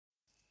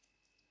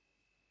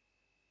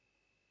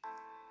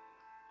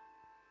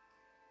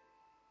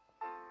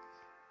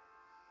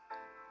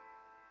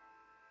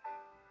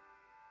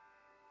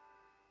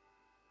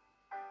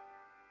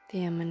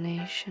the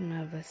emanation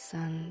of a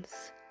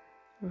sun's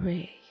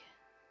ray.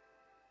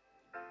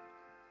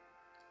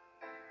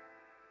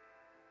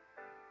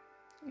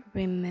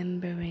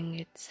 Remembering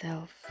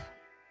itself,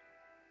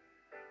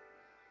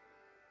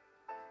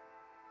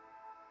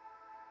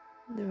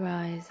 the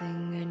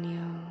rising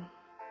anew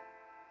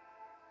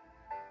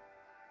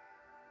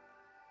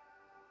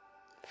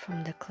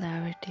from the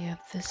clarity of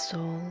the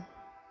soul,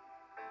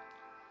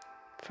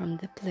 from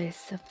the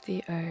place of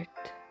the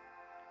earth,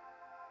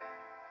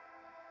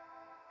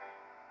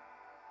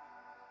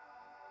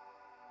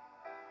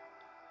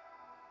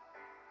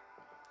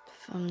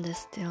 from the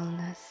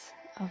stillness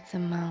of the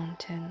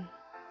mountain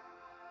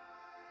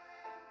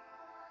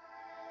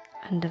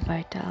and the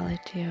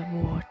vitality of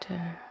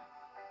water.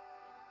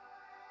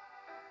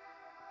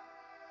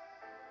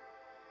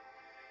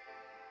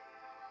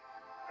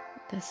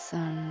 The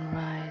sun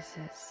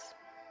rises,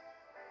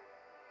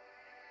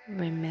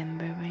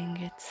 remembering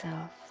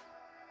itself.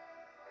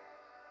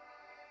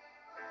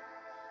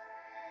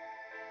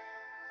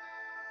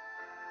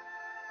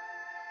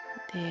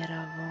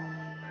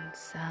 Deravon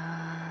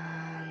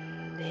Sandeha.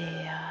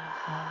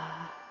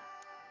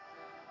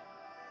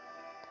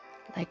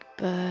 Like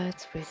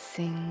birds, we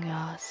sing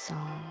our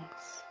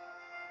songs.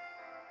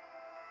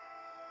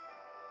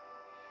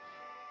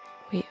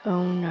 We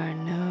own our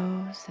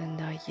no's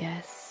and our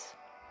yes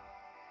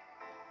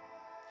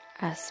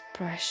as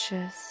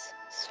precious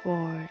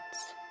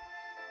swords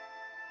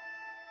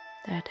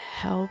that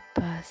help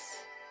us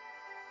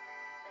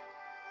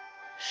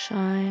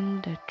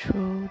shine the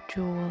true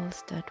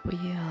jewels that we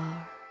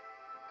are.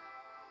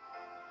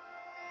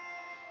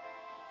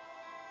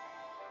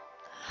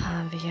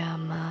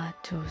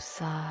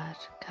 Havyamatusar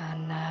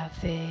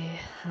kanave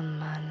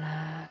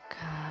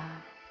hamanaka.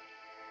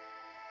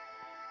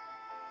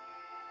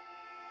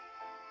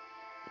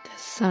 The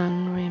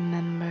sun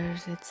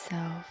remembers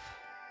itself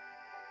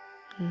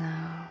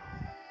now.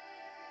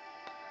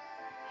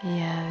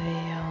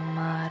 Yavio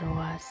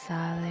marwa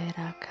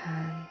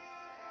salirakan,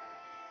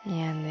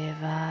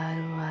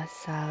 yandevarwa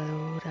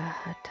salura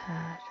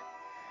hatar,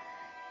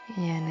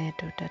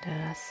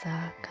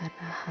 yanetutarasa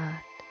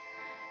kanahat,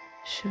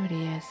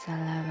 shurya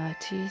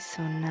salavati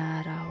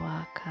sonara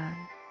wakan.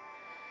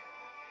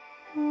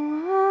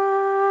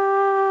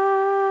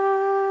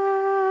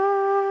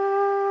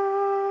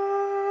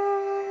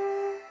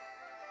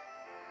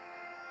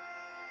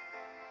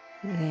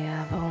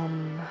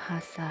 Niavom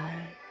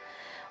hasal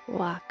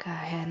waka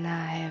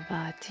hena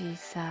hevati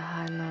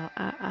sahano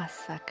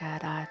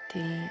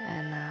asakarati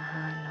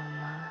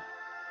anahanoma.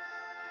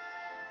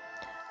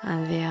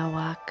 Avea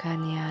waka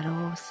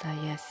niarosa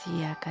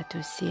yasia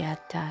katusia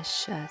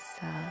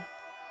tashasa.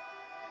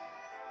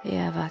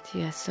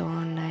 Yavatia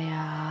sona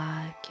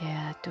ya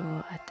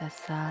keatu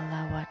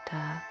atasala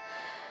wata.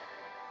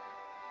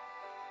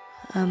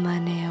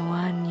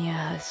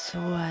 Amanewanya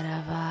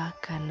suarava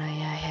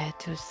kanaya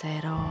hetu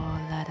sero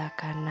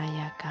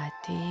larakanaya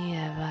kati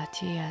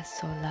avatia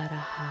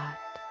solarahat.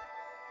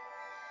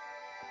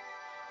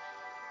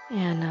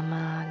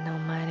 Yanama no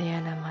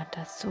mariana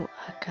matasu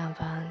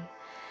akavan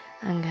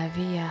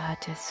angavia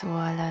hate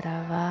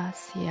sualarava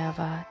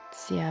siavat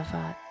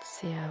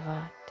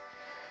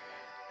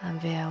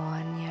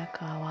Aveawanya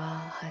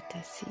kawa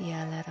hate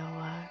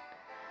sialarawat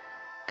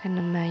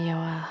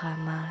kanamayawa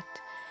hamat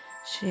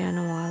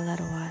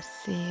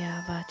Shianwalarwasi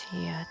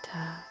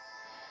avatiata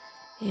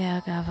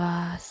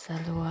Yagava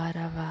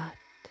saluaravat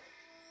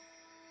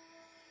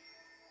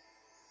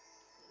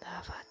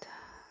Davata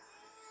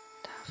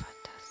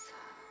Davatasa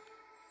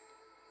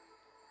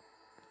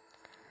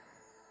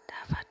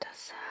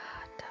Davatasa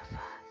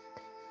Davat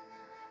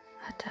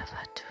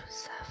Adavatu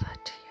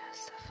Savatia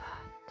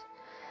Savat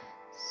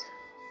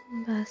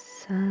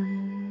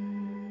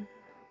Sumbasan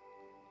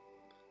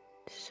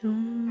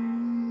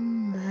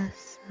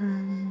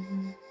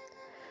Sumbasan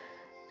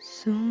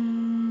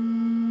Sumbasan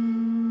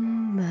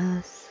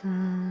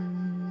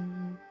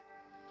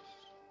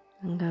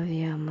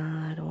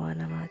Gavyamar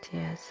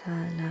Wanamatia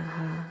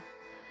Sanaha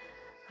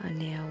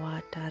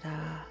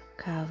Anyawatara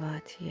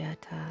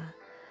Kavatiata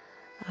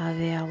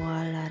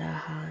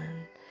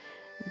Avyawalarahan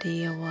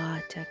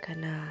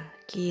Diyawatakana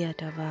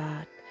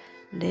Kiyatavat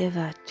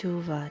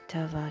Devatuva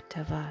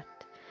Tavatavat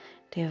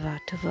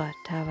Devatuva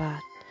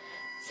Tavat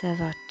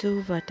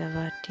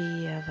Savatuvatavati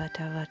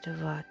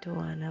Avatavatu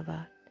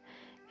Anavat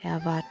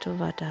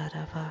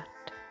Avatuvadaravat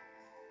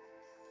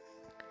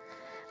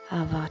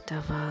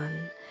Avatavan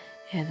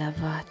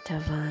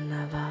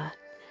Edavatavanavat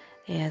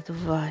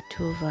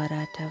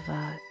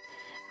Eduvatuvaratavat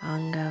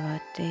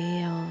Angavate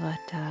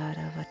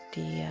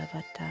Avataravati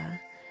Avatar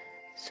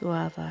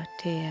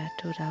Suavatea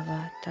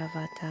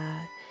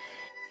Turavatavatar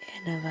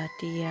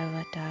Enavati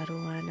Avataru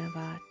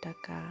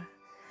Anavataka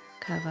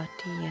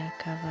Kavatia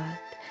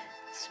Kavat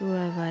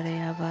Suavare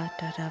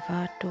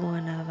Avataravatu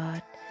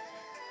Anavat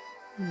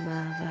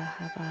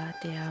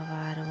Mavahavati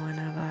Avaru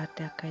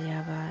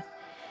Anavatayavat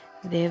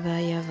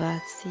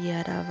Devayavat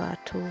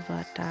Siaravatu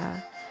Vata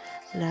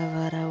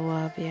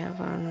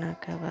Lavaravavyavarna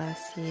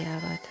Kavasi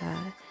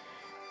Avatar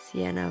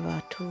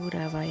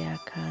Sianavatura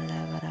Vayaka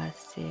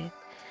Lavarasit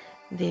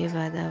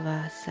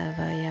Devadava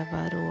Savaya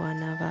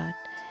Varuanavat,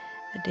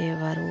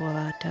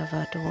 Devaruavata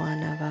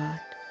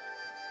Vatuanavat,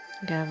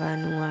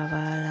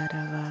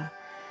 Gavanuavalarava,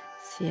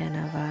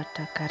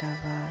 Sianavata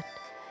Karavat,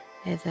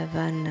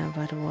 Edavana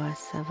Varua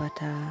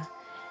Savata,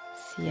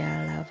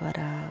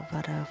 Sialavara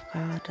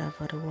Varavada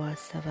Varua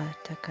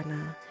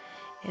Savatakana,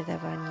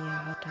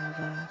 Edavanya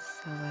Hatava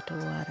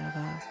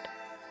Savatuaravat.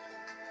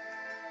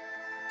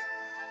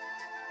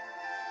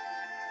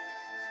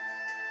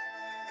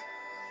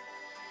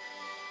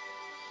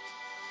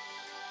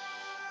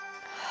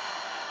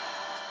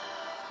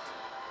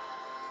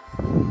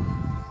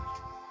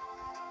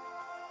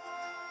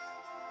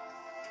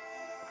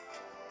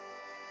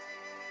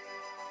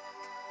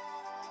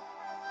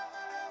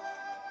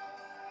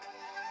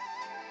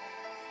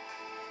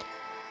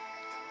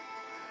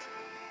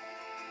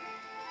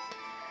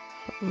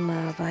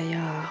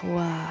 Mavaya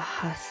wa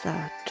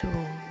hasatu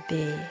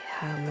be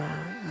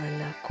hama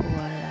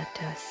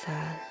anakualata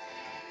sal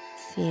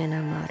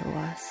siena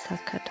marwa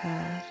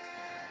sakatar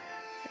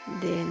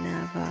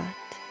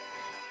denavat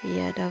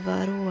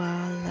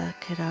yadavarua la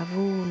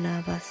keravuna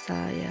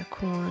vasaya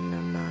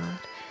kuanamar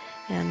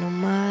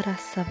yanumara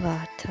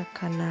savata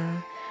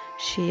kana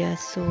shia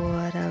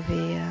suara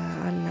via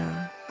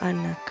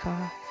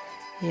anaka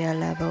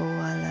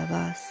yalavoa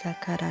lavasa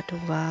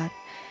karatuvat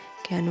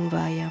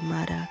Kanuvaya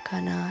Mara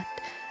Kanat,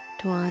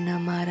 Tuana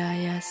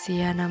Maraya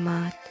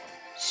Sianamat,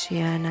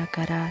 Shiana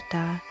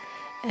Karata,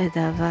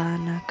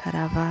 Edavana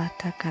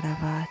Karavata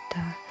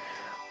Karavata,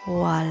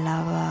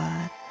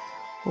 Walavar,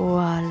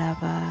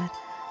 Walavar,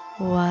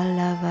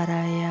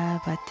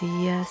 Walavaraya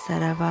Vatia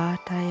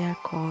Saravata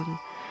Yakon,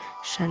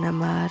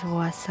 Shanamar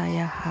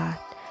Wasayahat,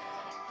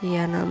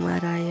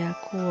 Yanamaraya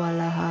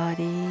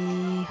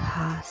Kualahari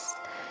Has,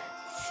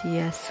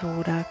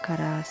 Siasura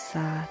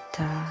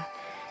Karasata,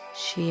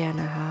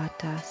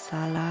 Shianahata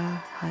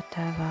Sala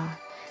Hatava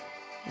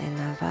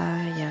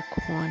Enavaya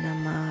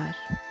Kuanamar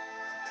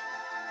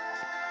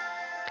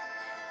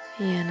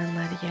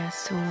Yanamaria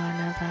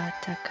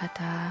Suanavata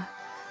Kata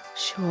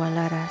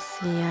Shualara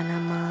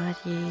Sianamar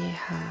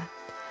Yehat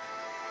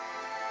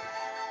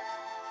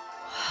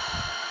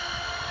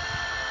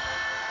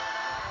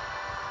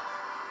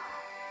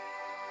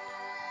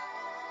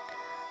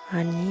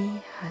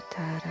Ani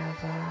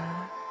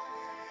Hatarava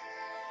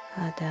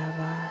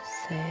Adava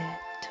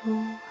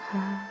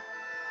Setuha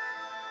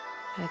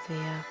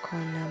Adya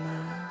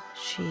Konama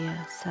Shia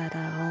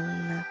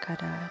Saraona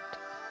Karat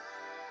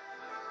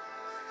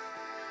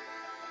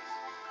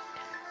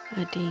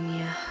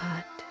Adinya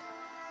Hat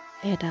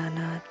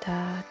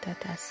Edanata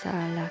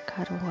Tatasala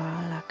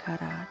Karwala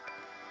Karat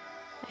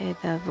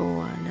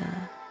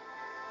Edavuana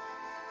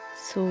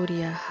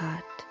Surya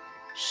Hat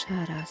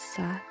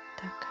Sharasata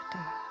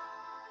Kata